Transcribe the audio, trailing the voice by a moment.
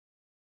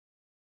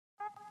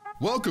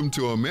Welcome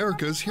to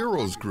America's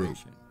Heroes Group.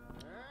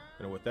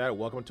 And with that,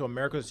 welcome to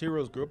America's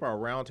Heroes Group, our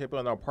roundtable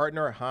and our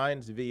partner,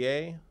 Hines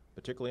VA,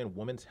 particularly in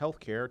women's health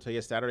care. Today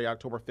is Saturday,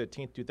 October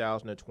 15th,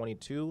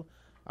 2022.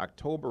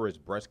 October is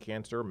Breast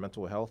Cancer,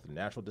 Mental Health,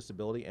 Natural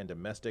Disability, and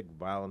Domestic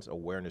Violence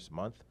Awareness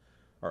Month.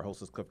 Our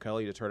host is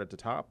Kelley, to turn at the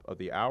top of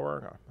the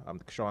hour.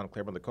 I'm Sean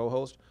Claiborne, the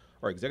co-host.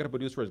 Our executive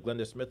producer is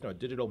Glenda Smith, and our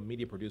digital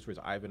media producer is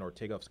Ivan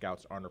Ortega of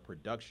Scouts Honor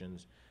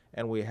Productions.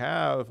 And we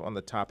have, on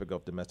the topic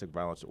of Domestic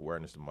Violence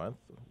Awareness Month,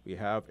 we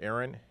have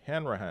Erin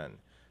Hanrahan.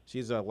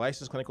 She's a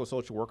licensed clinical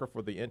social worker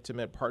for the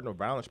Intimate Partner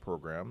Violence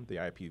Program, the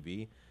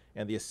IPV,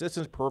 and the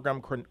Assistance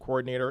Program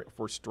Coordinator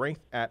for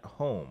Strength at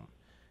Home.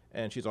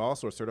 And she's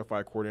also a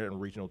certified coordinator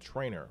and regional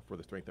trainer for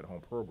the Strength at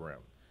Home program.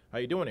 How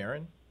you doing,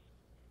 Erin?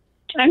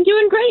 I'm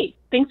doing great.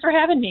 Thanks for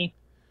having me.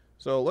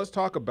 So let's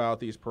talk about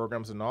these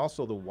programs and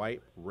also the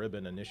White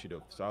Ribbon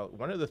Initiative. So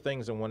one of the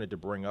things I wanted to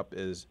bring up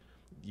is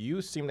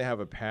you seem to have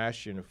a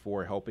passion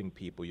for helping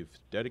people. You've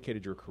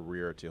dedicated your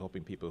career to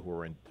helping people who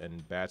are in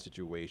bad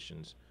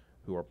situations,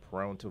 who are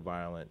prone to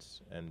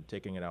violence and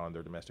taking it out on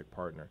their domestic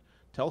partner.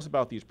 Tell us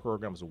about these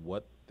programs,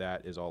 what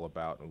that is all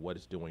about, and what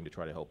it's doing to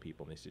try to help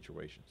people in these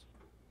situations.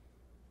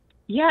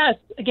 Yes,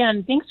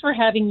 again, thanks for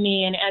having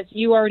me. And as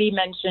you already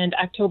mentioned,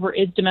 October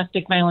is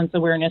Domestic Violence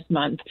Awareness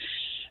Month.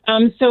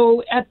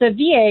 So at the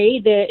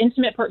VA, the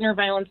Intimate Partner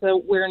Violence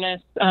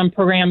Awareness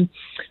Program,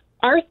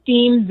 our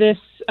theme this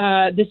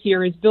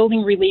year is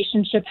Building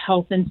Relationship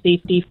Health and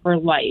Safety for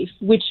Life,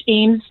 which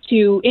aims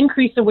to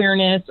increase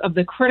awareness of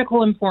the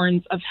critical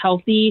importance of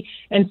healthy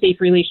and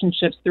safe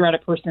relationships throughout a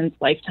person's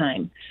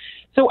lifetime.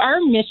 So our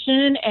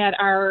mission at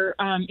our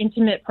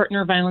Intimate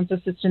Partner Violence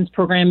Assistance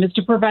Program is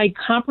to provide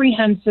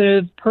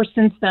comprehensive,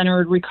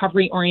 person-centered,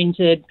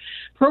 recovery-oriented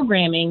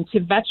programming to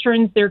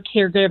veterans, their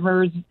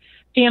caregivers,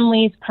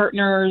 families,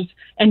 partners,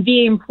 and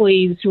VA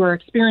employees who are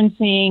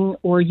experiencing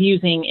or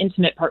using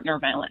intimate partner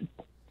violence.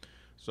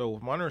 So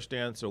from what I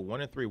understand, so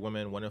 1 in 3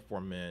 women, 1 in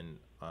 4 men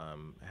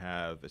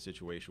have a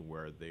situation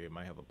where they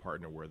might have a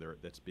partner where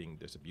that's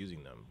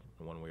abusing them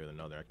in one way or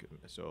another.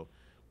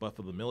 But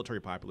for the military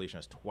population,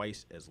 that's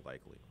twice as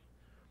likely.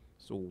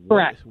 So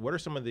what are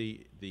some of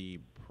the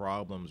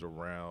problems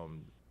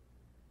around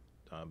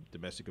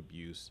domestic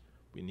abuse?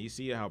 When you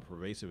see how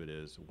pervasive it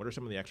is, what are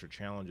some of the extra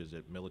challenges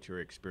that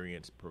military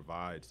experience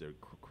provides that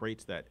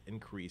creates that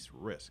increased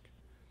risk?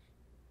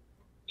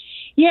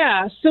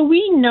 Yeah, so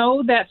we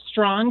know that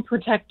strong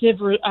protective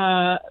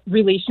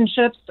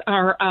relationships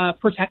are a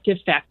protective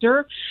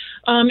factor.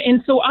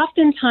 And so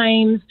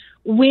oftentimes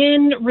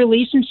when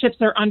relationships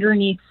are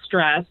underneath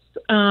stress,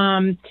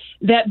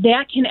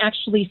 that can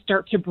actually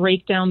start to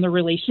break down the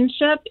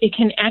relationship. It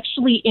can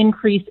actually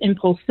increase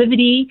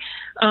impulsivity,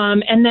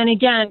 and then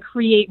again,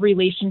 create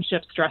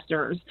relationship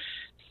stressors.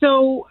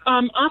 So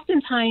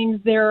oftentimes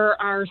there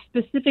are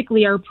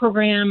specifically our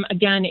program,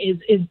 again,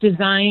 is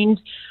designed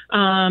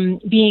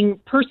being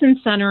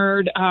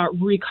person-centered,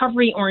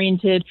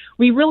 recovery-oriented.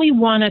 We really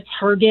want to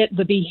target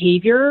the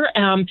behavior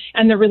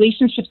and the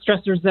relationship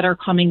stressors that are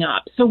coming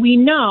up. So we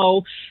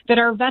know that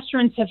our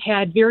veterans have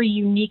had very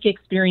unique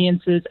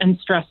experiences and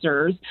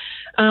stressors.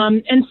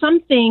 And some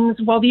things,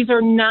 while these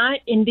are not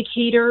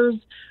indicators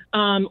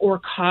or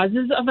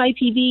causes of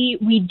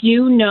IPV, we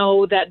do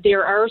know that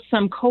there are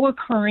some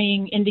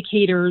co-occurring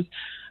indicators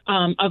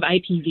of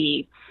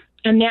IPV.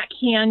 And that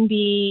can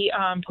be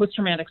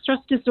post-traumatic stress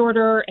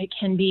disorder. It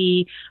can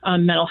be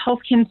mental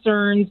health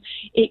concerns.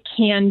 It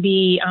can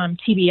be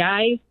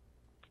TBI.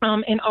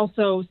 And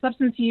also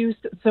substance use.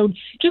 So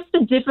just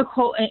the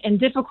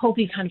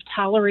difficulty kind of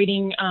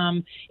tolerating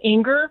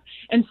anger.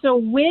 And so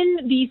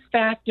when these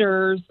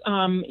factors,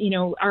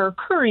 are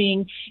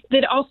occurring,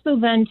 that also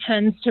then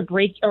tends to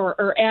break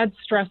or add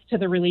stress to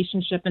the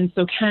relationship, and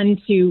so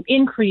can to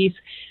increase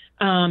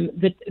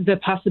the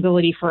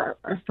possibility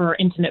for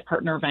intimate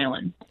partner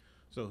violence.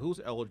 So who's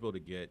eligible to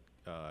get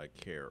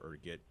care or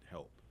get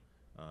help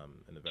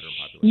in the veteran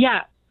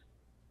population?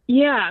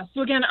 Yeah.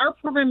 So again, our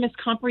program is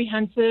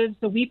comprehensive.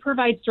 So we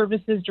provide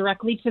services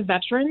directly to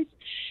veterans,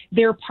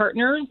 their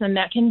partners, and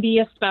that can be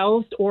a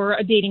spouse or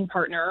a dating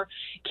partner,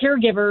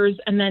 caregivers,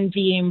 and then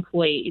VA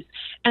employees.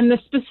 And the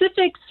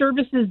specific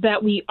services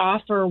that we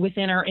offer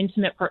within our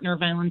Intimate Partner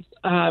Violence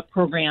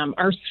program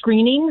are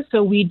screening.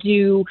 So we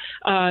do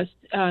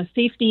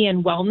safety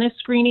and wellness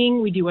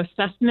screening. We do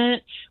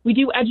assessment. We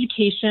do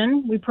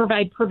education. We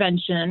provide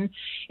prevention.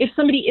 If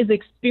somebody is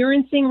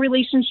experiencing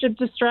relationship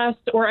distress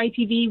or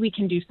IPV, we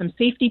can do some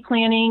safety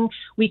planning.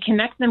 We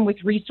connect them with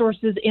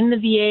resources in the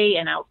VA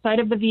and outside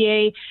of the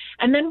VA.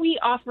 And then we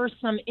offer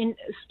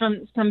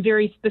some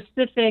very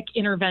specific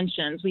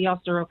interventions. We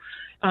also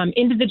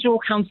individual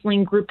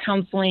counseling, group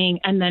counseling,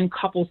 and then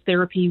couples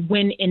therapy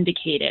when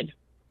indicated.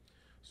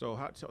 So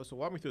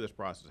walk me through this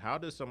process. How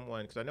does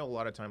someone, because I know a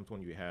lot of times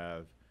when you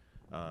have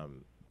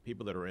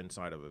people that are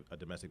inside of a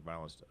domestic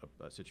violence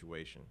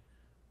situation,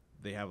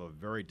 they have a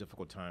very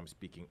difficult time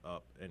speaking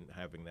up and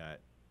having that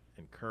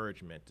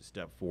encouragement to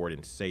step forward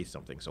and say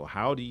something. So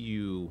how do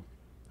you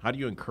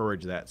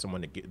encourage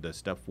someone to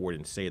step forward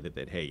and say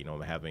that hey,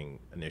 I'm having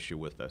an issue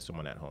with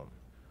someone at home?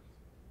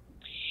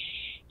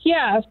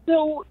 Yeah,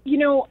 so,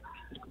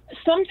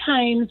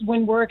 sometimes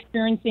when we're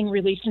experiencing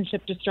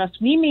relationship distress,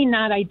 we may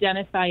not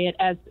identify it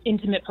as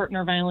intimate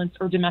partner violence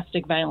or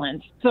domestic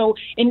violence. So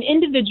an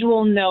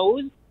individual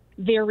knows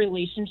their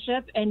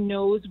relationship and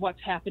knows what's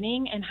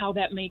happening and how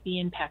that might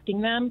be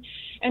impacting them.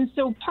 And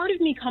so part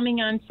of me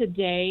coming on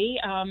today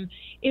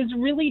is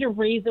really to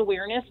raise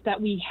awareness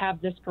that we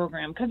have this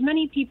program, because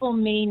many people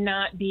may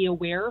not be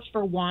aware,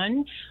 for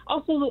one.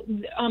 Also,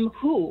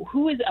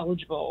 who is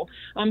eligible.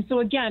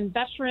 So again,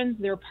 veterans,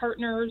 their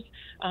partners,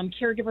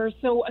 caregivers.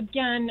 So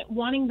again,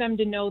 wanting them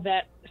to know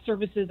that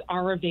services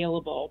are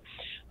available.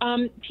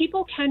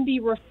 People can be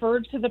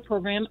referred to the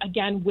program,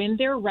 again, when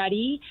they're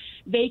ready.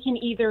 They can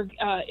either,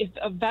 if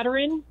a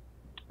veteran,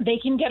 they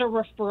can get a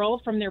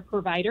referral from their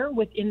provider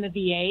within the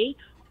VA,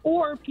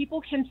 or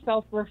people can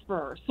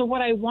self-refer. So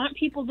what I want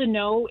people to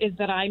know is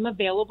that I'm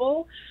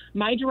available.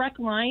 My direct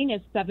line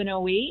is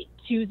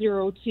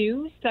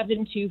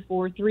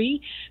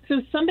 708-202-7243.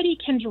 So somebody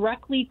can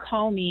directly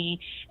call me.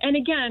 And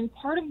again,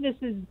 part of this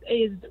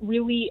is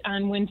really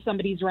on when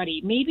somebody's ready.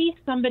 Maybe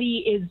somebody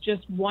is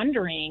just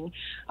wondering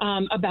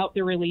about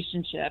their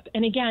relationship.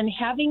 And again,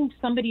 having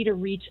somebody to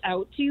reach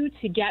out to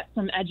get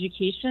some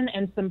education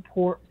and some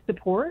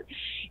support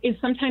is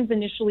sometimes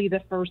initially the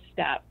first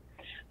step.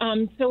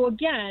 So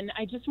again,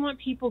 I just want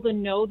people to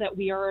know that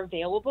we are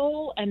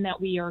available and that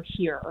we are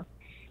here.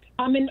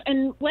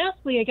 And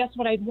lastly, I guess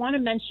what I'd want to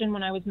mention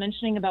when I was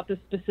mentioning about the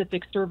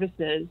specific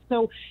services.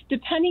 So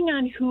depending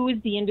on who is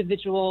the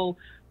individual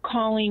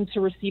calling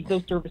to receive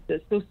those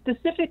services. So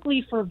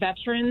specifically for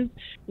veterans,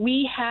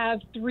 we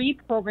have 3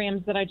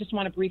 programs that I just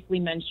want to briefly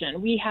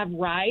mention. We have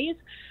RISE,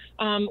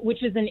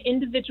 which is an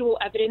individual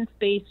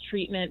evidence-based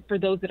treatment for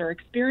those that are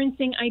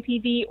experiencing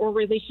IPV or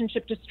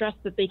relationship distress,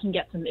 that they can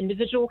get some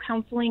individual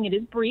counseling. It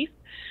is brief.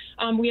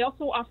 We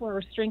also offer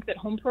our Strength at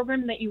Home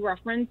program that you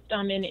referenced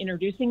in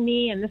introducing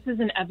me, and this is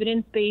an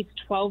evidence-based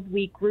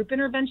 12-week group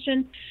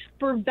intervention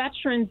for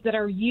veterans that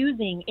are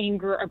using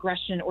anger,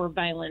 aggression, or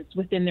violence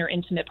within their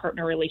intimate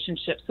partner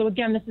relationship. So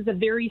again, this is a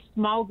very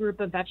small group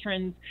of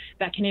veterans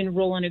that can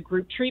enroll in a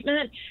group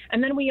treatment.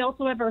 And then we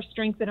also have our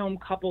Strength at Home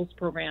couples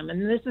program,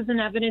 and this is an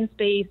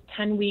evidence-based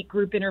 10-week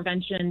group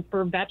intervention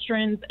for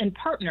veterans and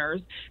partners.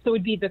 So it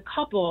would be the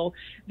couple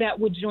that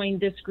would join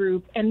this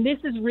group, and this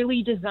is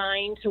really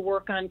designed to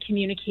work on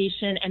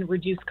communication and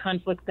reduce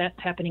conflict that's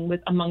happening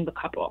among the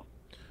couple.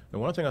 And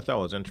one thing I thought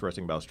was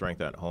interesting about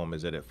Strength at Home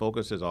is that it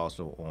focuses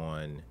also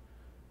on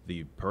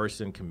the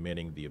person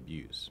committing the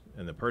abuse.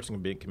 And the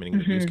person committing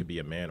the abuse could be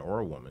a man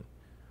or a woman.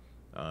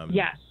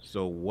 Yes.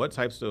 So what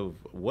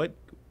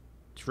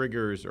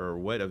triggers or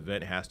what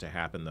event has to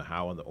happen, the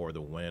how or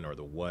the when or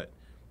the what,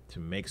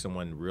 to make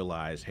someone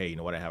realize, hey, you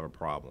know what, I have a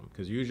problem?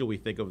 Because usually we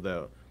think of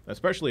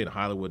especially in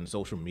Hollywood and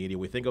social media,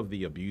 we think of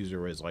the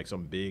abuser as like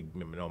some big,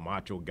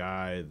 macho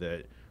guy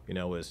that,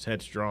 is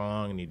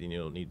headstrong and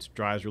he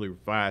drives really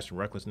fast and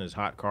reckless in his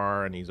hot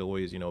car, and he's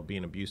always,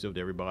 being abusive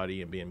to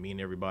everybody and being mean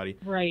to everybody.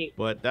 Right.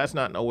 But that's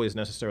not always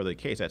necessarily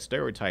the case. That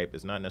stereotype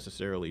is not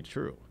necessarily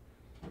true.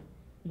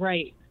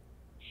 Right.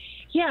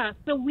 Yeah,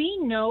 so we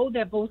know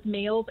that both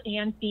males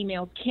and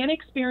females can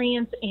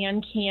experience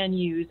and can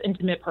use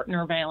intimate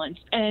partner violence,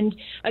 and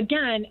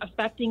again,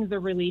 affecting the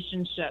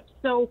relationship.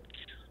 So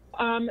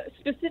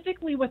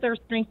specifically with our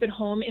Strength at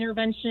Home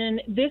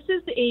intervention, this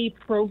is a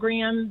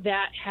program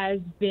that has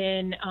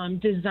been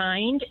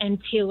designed and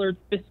tailored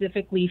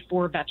specifically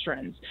for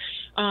veterans.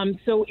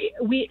 So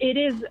it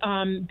has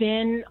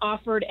been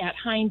offered at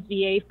Hines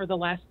VA for the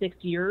last 6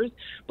 years,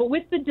 but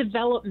with the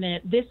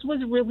development, this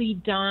was really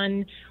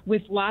done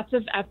with lots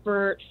of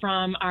effort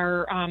from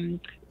our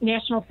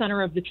National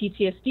Center of the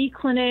PTSD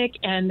Clinic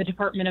and the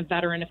Department of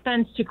Veteran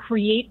Affairs to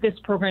create this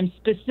program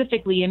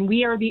specifically, and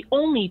we are the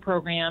only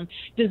program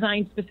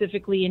designed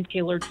specifically and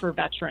tailored for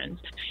veterans.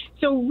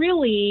 So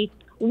really,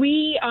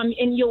 we,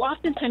 and you'll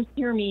oftentimes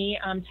hear me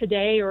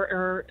today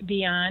or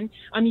beyond,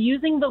 I'm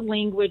using the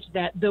language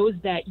that those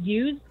that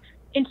use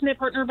intimate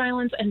partner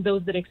violence and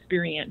those that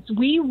experience.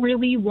 We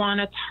really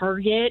want to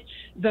target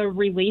the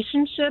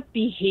relationship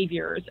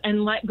behaviors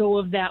and let go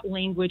of that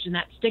language and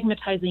that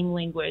stigmatizing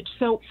language.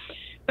 So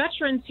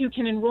veterans who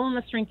can enroll in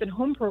the Strength at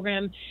Home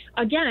program,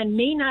 again,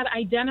 may not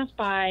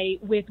identify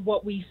with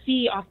what we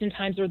see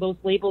oftentimes are those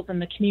labels in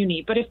the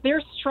community. But if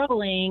they're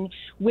struggling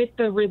with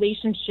the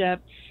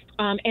relationship,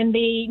 and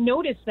they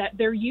notice that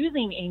they're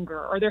using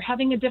anger or they're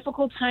having a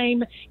difficult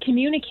time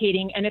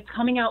communicating and it's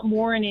coming out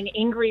more in an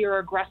angry or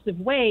aggressive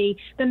way,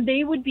 then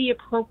they would be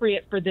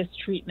appropriate for this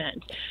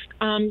treatment.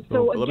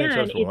 So let me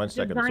interrupt for 1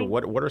 second. Designed...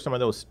 So what are some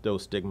of those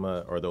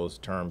stigma or those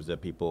terms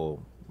that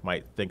people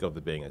might think of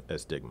as being a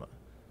stigma?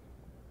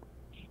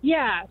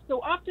 Yeah, so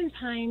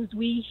oftentimes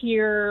we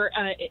hear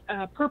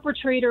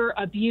perpetrator,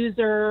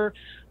 abuser,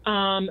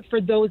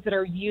 for those that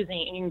are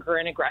using anger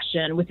and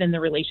aggression within the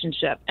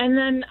relationship. And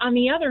then on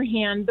the other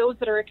hand, those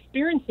that are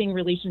experiencing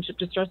relationship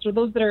distress or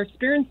those that are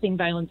experiencing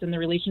violence in the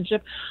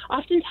relationship,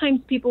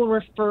 oftentimes people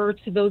refer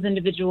to those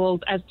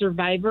individuals as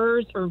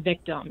survivors or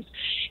victims.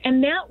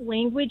 And that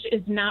language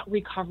is not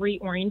recovery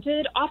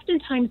oriented.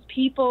 Oftentimes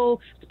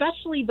people,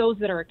 especially those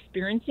that are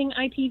experiencing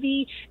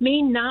IPV,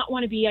 may not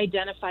want to be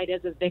identified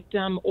as a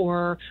victim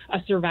or a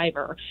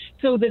survivor.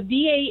 So the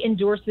VA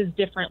endorses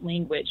different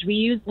language. We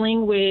use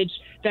language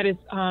that is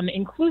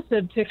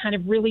inclusive to kind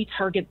of really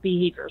target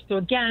behavior. So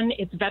again,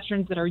 it's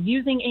veterans that are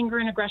using anger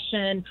and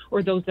aggression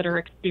or those that are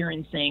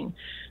experiencing.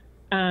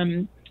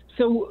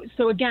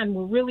 So again,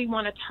 we really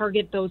want to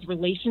target those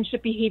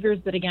relationship behaviors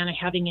that again are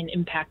having an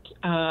impact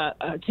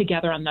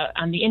together on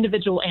the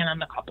individual and on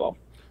the couple.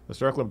 So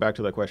circling back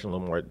to that question a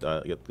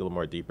little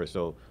more deeper.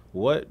 So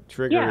what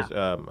triggers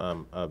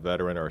a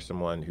veteran or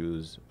someone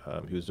who's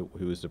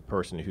the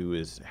person who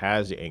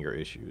has the anger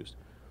issues?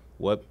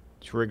 What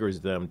triggers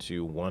them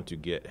to want to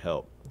get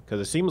help? Because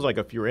it seems like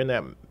if you're in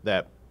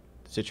that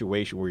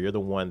situation where you're the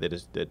one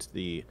that's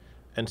the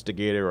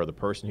instigator or the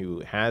person who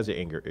has the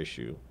anger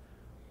issue,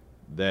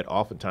 that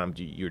oftentimes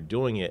you're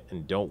doing it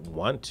and don't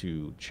want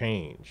to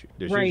change.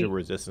 There's usually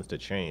resistance to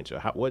change. So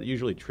what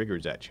usually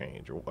triggers that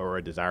change or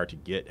a desire to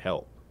get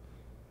help?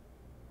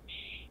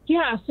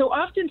 Yeah, so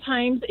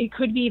oftentimes it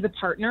could be the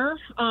partner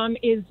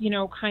is,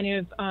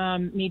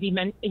 maybe,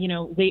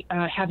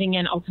 having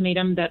an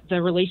ultimatum that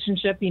the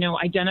relationship,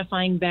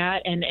 identifying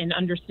that and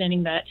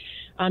understanding that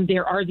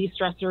there are these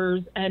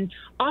stressors. And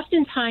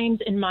oftentimes,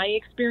 in my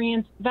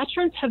experience,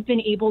 veterans have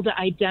been able to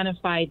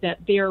identify that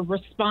they're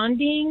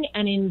responding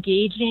and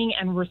engaging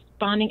and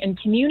responding and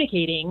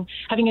communicating,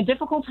 having a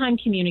difficult time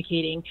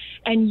communicating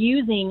and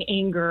using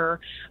anger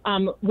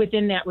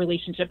within that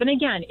relationship. And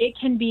again, it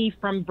can be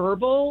from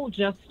verbal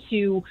just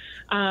to,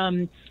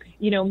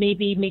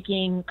 maybe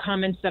making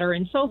comments that are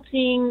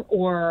insulting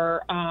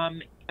or,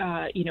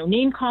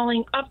 name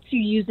calling up to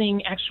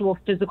using actual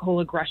physical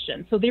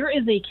aggression. So there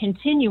is a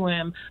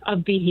continuum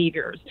of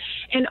behaviors.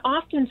 And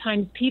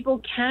oftentimes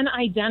people can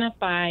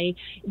identify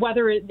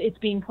whether it's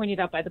being pointed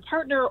out by the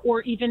partner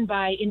or even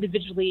by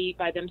individually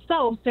by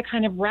themselves to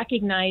kind of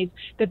recognize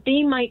that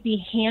they might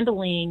be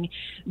handling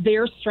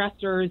their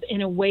stressors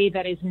in a way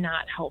that is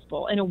not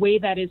helpful, in a way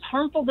that is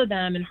harmful to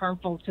them and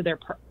harmful to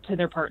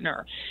their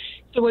partner.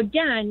 So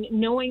again,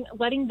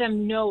 letting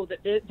them know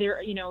that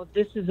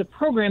this is a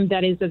program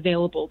that is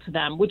available to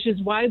them, which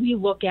is why we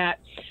look at,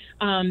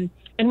 and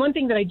one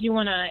thing that I do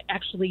want to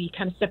actually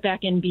kind of step back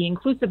and be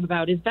inclusive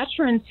about is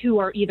veterans who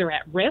are either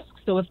at risk.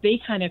 So if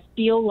they kind of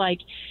feel like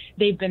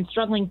they've been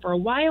struggling for a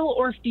while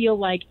or feel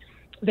like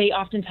they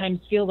oftentimes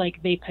feel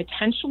like they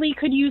potentially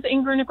could use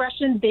anger and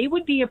aggression, they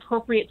would be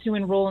appropriate to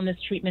enroll in this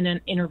treatment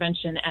and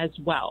intervention as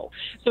well.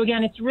 So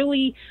again, it's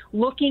really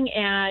looking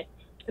at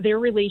their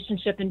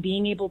relationship and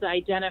being able to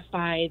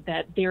identify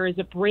that there is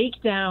a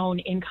breakdown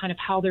in kind of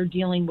how they're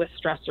dealing with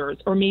stressors,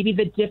 or maybe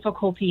the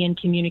difficulty in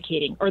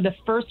communicating, or the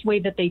first way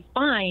that they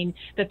find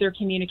that they're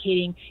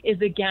communicating is,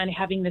 again,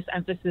 having this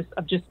emphasis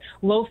of just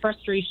low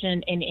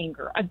frustration and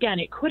anger. Again,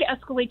 it could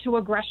escalate to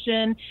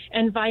aggression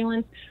and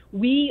violence.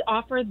 We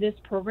offer this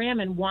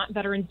program and want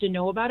veterans to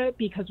know about it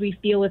because we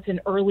feel it's an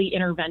early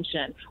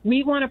intervention.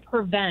 We want to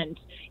prevent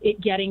it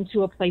getting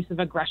to a place of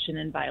aggression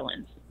and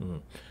violence. Mm-hmm.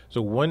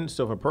 So if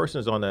a person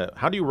is on that,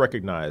 how do you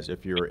recognize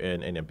if you're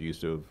in an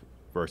abusive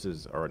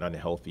versus or an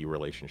unhealthy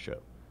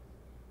relationship?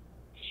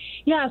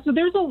 Yeah, so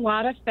there's a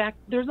lot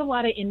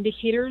of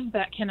indicators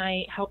that can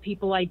help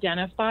people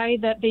identify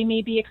that they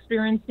may be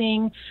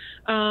experiencing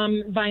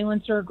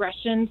violence or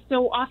aggression.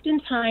 So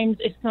oftentimes,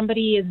 if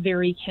somebody is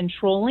very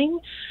controlling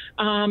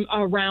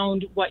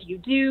around what you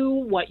do,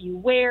 what you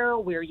wear,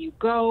 where you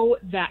go,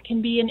 that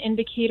can be an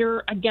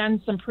indicator.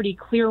 Again, some pretty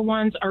clear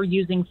ones are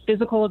using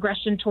physical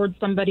aggression towards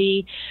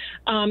somebody.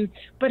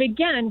 But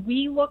again,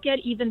 we look at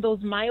even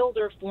those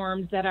milder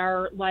forms that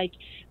are like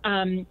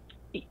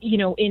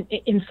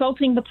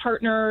insulting the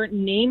partner,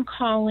 name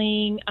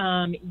calling,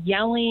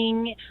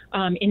 yelling,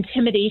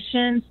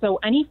 intimidation. So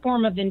any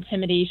form of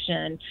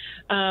intimidation,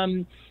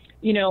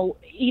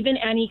 even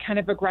any kind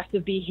of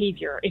aggressive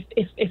behavior.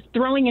 If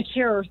throwing a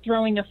chair or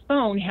throwing a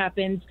phone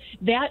happens,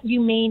 that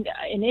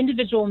an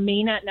individual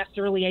may not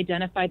necessarily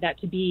identify that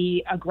to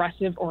be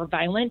aggressive or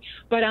violent,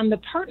 but on the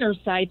partner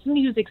side,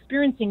 somebody who's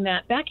experiencing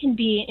that can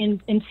be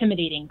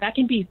intimidating, that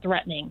can be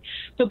threatening.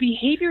 So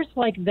behaviors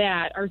like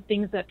that are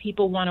things that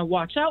people want to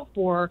watch out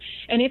for,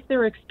 and if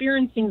they're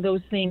experiencing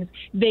those things,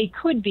 they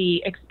could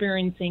be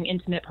experiencing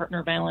intimate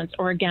partner violence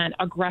or, again,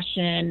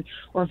 aggression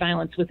or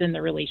violence within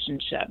the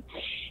relationship.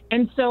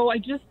 And so I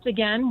just,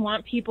 again,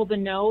 want people to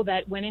know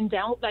that when in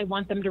doubt, I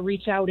want them to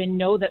reach out and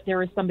know that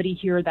there is somebody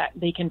here that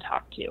they can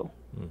talk to.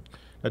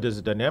 Now, does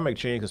the dynamic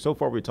change? Because so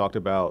far we talked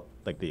about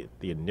like the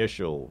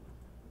initial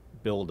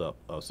buildup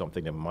of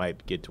something that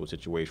might get to a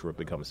situation where it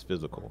becomes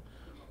physical.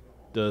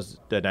 Does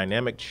the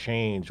dynamic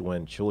change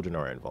when children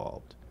are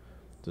involved?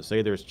 To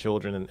say there's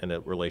children in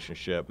a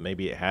relationship,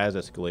 maybe it has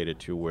escalated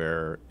to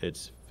where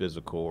it's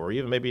physical or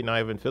even maybe not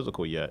even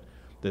physical yet.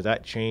 Does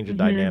that change the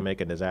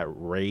dynamic, and does that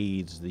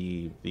raise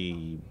the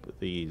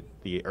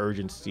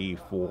urgency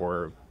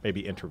for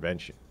maybe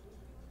intervention?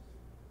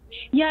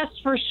 Yes,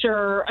 for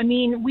sure. I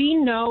mean, we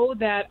know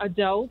that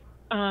adults,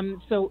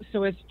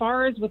 so as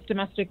far as with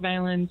domestic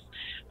violence,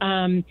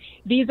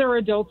 these are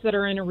adults that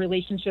are in a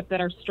relationship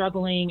that are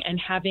struggling and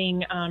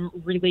having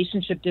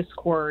relationship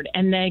discord.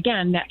 And then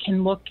again, that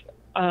can look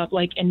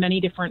like in many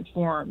different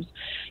forms.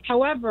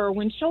 However,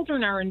 when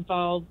children are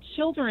involved,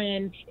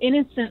 children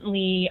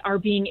innocently are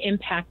being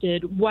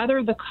impacted,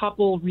 whether the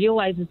couple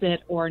realizes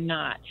it or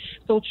not.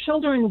 So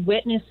children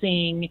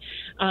witnessing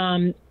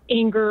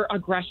anger,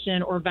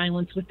 aggression, or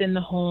violence within the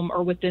home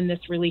or within this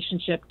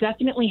relationship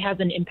definitely has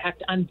an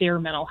impact on their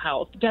mental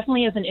health,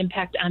 definitely has an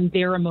impact on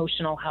their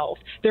emotional health,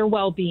 their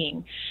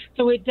well-being.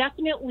 So it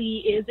definitely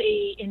is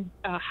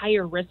a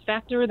higher risk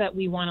factor that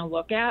we want to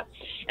look at.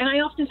 And I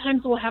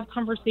oftentimes will have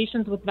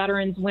conversations with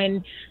veterans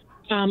when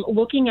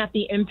looking at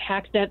the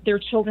impact that their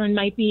children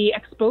might be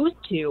exposed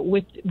to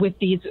with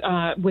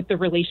the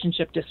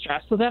relationship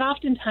distress. So that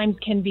oftentimes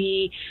can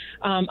be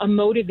a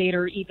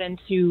motivator even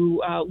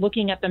to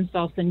looking at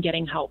themselves and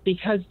getting help,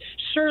 because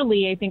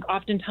surely I think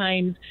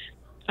oftentimes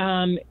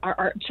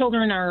our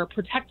children are a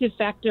protective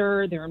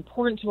factor. They're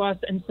important to us.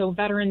 And so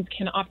veterans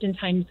can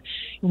oftentimes,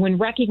 when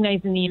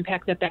recognizing the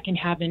impact that can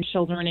have in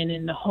children and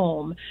in the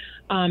home,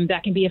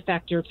 that can be a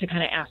factor to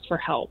kind of ask for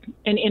help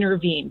and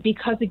intervene.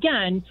 Because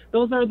again,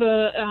 those are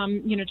the,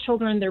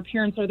 children, their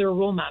parents are their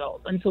role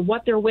models. And so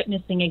what they're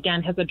witnessing,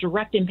 again, has a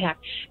direct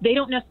impact. They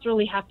don't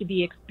necessarily have to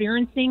be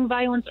experiencing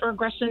violence or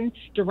aggression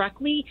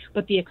directly,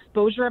 but the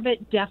exposure of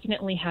it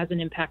definitely has an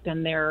impact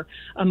on their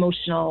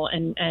emotional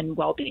and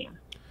well-being.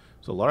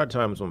 So a lot of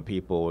times when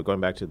people,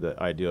 going back to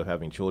the idea of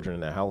having children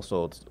in the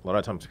households, a lot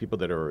of times people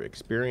that are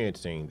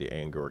experiencing the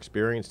anger, or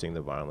experiencing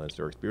the violence,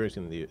 or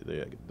experiencing the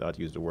not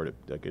to use the word,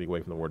 getting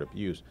away from the word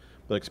abuse,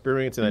 but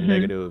experiencing that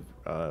negative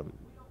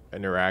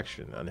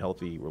interaction,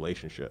 unhealthy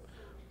relationship.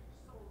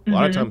 A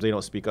lot of times they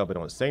don't speak up and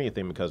don't say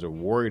anything because they're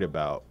worried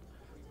about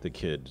the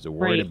kids. They're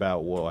worried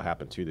about what will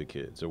happen to the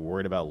kids. They're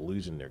worried about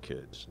losing their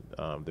kids.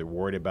 They're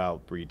worried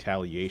about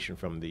retaliation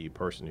from the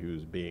person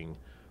who's being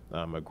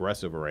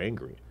aggressive or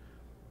angry.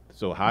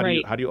 So how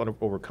do you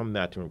overcome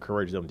that to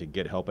encourage them to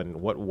get help, and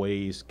what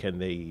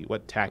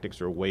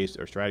tactics or ways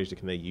or strategies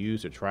can they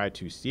use to try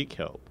to seek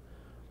help?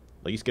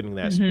 At least getting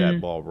that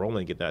ball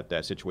rolling, get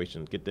that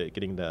situation,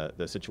 getting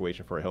the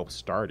situation for help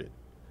started.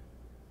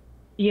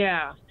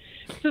 Yeah.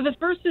 So the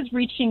first is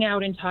reaching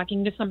out and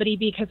talking to somebody,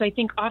 because I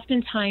think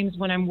oftentimes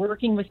when I'm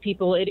working with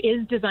people, it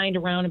is designed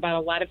around about a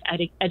lot of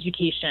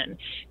education,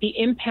 the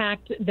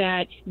impact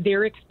that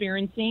they're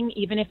experiencing,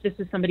 even if this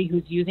is somebody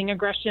who's using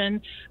aggression,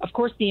 of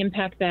course, the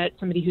impact that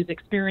somebody who's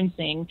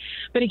experiencing,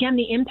 but again,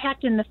 the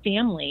impact in the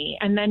family,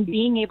 and then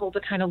being able to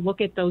kind of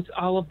look at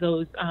all of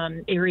those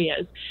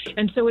areas.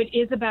 And so it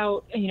is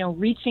about,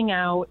 reaching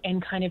out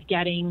and kind of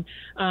getting,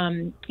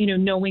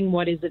 knowing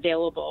what is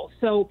available.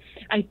 So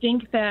I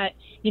think that,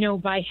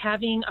 by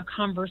having a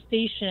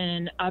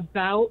conversation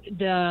about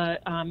the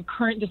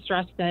current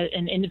distress that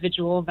an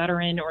individual,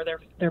 veteran, or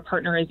their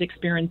partner is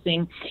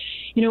experiencing,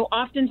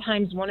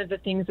 oftentimes one of the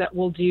things that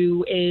we'll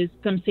do is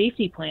some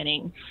safety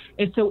planning.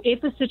 And so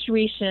if a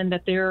situation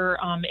that they're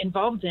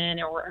involved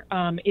in or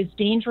is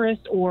dangerous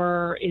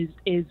or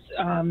is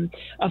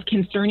of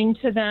concerning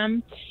to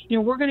them,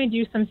 we're going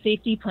to do some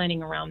safety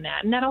planning around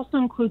that. And that also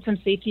includes some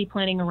safety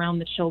planning around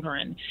the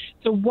children.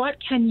 So what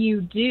can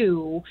you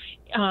do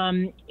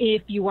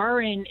if you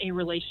are in a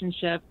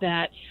relationship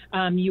that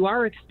you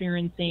are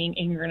experiencing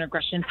anger and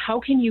aggression? How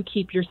can you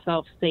keep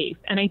yourself safe?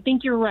 And I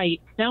think you're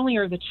right. Not only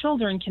are the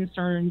children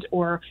concerned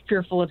or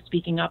fearful of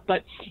speaking up,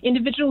 but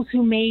individuals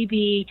who may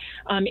be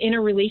in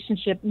a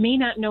relationship may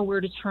not know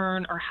where to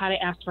turn or how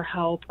to ask for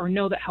help or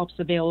know that help's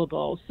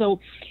available. So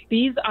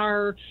these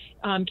are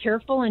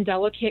careful and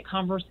delicate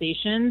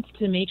conversations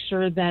to make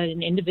sure that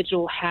an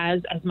individual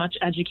has as much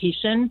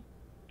education.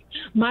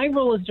 My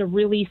role is to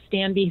really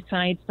stand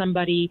beside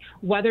somebody,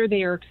 whether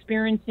they are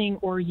experiencing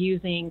or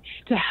using,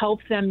 to help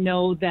them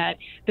know that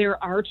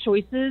there are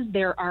choices,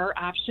 there are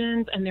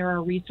options, and there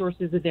are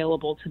resources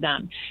available to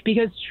them.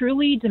 Because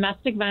truly,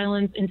 domestic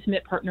violence,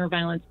 intimate partner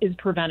violence is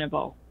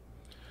preventable.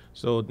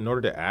 So in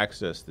order to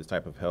access this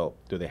type of help,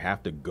 do they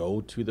have to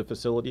go to the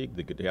facility?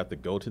 Do they have to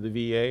go to the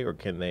VA, or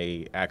can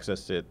they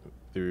access it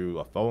through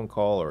a phone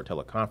call or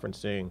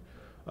teleconferencing?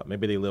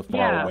 Maybe they live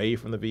far away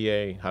from the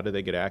VA. How do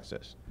they get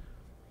access?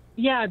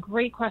 Yeah,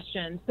 great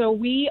question. So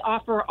we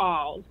offer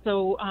all.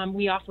 So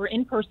we offer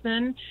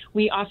in-person,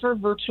 we offer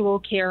virtual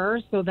care.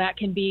 So that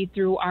can be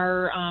through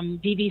our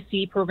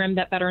VVC program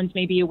that veterans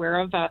may be aware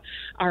of,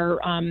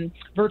 our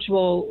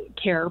virtual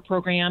care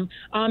program,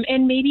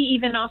 and maybe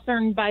even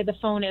offered by the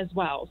phone as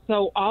well.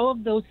 So all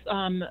of those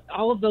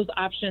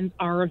options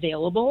are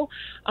available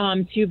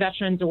to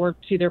veterans or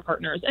to their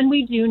partners. And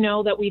we do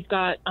know that we've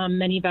got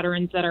many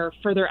veterans that are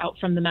further out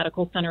from the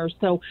medical centers.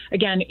 So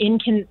again,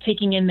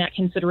 taking in that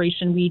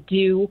consideration, we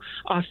do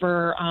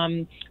offer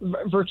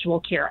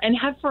virtual care and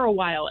have for a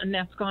while, and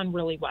that's gone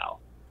really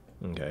well.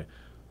 Okay.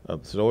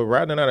 So we're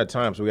running out of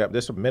time, so we have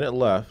just a minute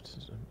left.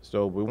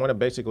 So we want to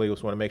basically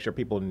just want to make sure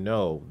people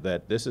know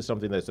that this is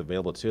something that's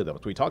available to them.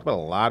 So we talked about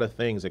a lot of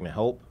things that can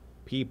help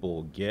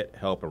people get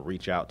help and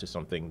reach out to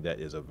something that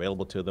is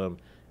available to them,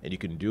 and you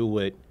can do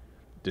it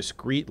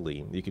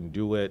discreetly. You can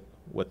do it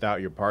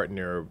without your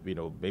partner,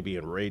 maybe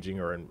enraging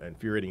or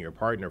infuriating your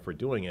partner for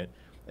doing it,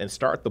 and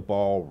start the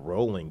ball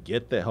rolling.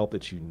 Get the help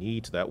that you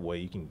need so that way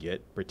you can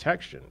get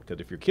protection.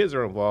 Because if your kids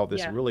are involved,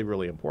 it's really,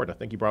 really important. I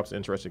think you brought up some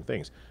interesting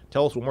things.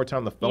 Tell us one more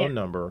time the phone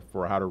number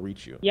for how to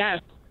reach you.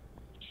 Yes.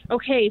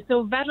 Okay,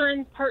 so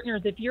veterans,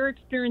 partners, if you're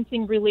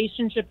experiencing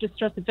relationship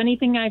distress, if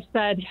anything I've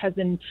said has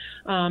been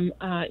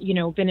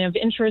of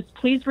interest,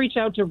 please reach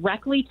out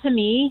directly to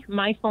me.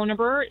 My phone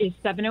number is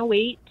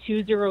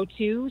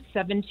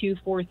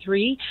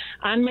 708-202-7243.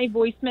 On my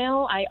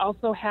voicemail, I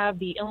also have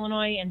the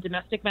Illinois and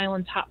domestic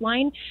violence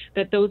hotline,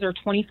 those are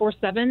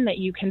 24/7 that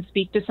you can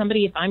speak to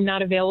somebody if I'm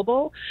not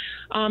available.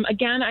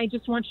 Again, I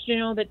just want you to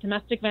know that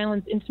domestic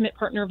violence, intimate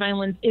partner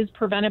violence is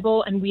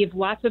preventable, and we have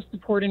lots of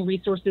support and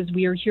resources.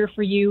 We are here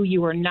for you.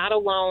 You are not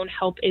alone.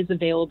 Help is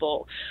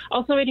available.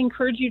 Also, I'd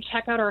encourage you to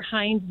check out our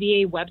Hines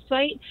VA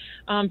website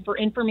for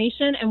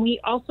information. And we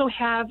also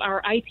have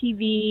our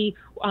IPV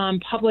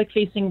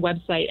public-facing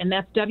website, and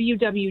that's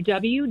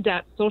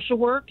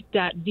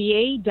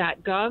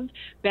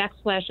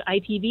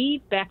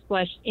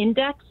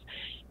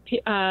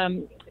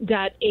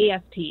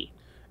www.socialwork.va.gov/IPV/index.asp.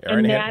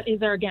 And that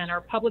is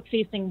our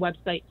public-facing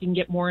website. You can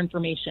get more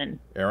information.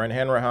 Erin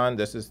Hanrahan,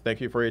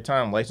 thank you for your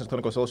time. Licensed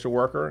clinical social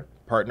worker,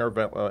 partner of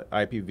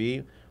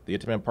IPV, the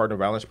Intimate Partner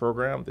Violence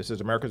Program. This is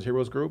America's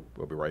Heroes Group.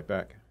 We'll be right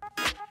back.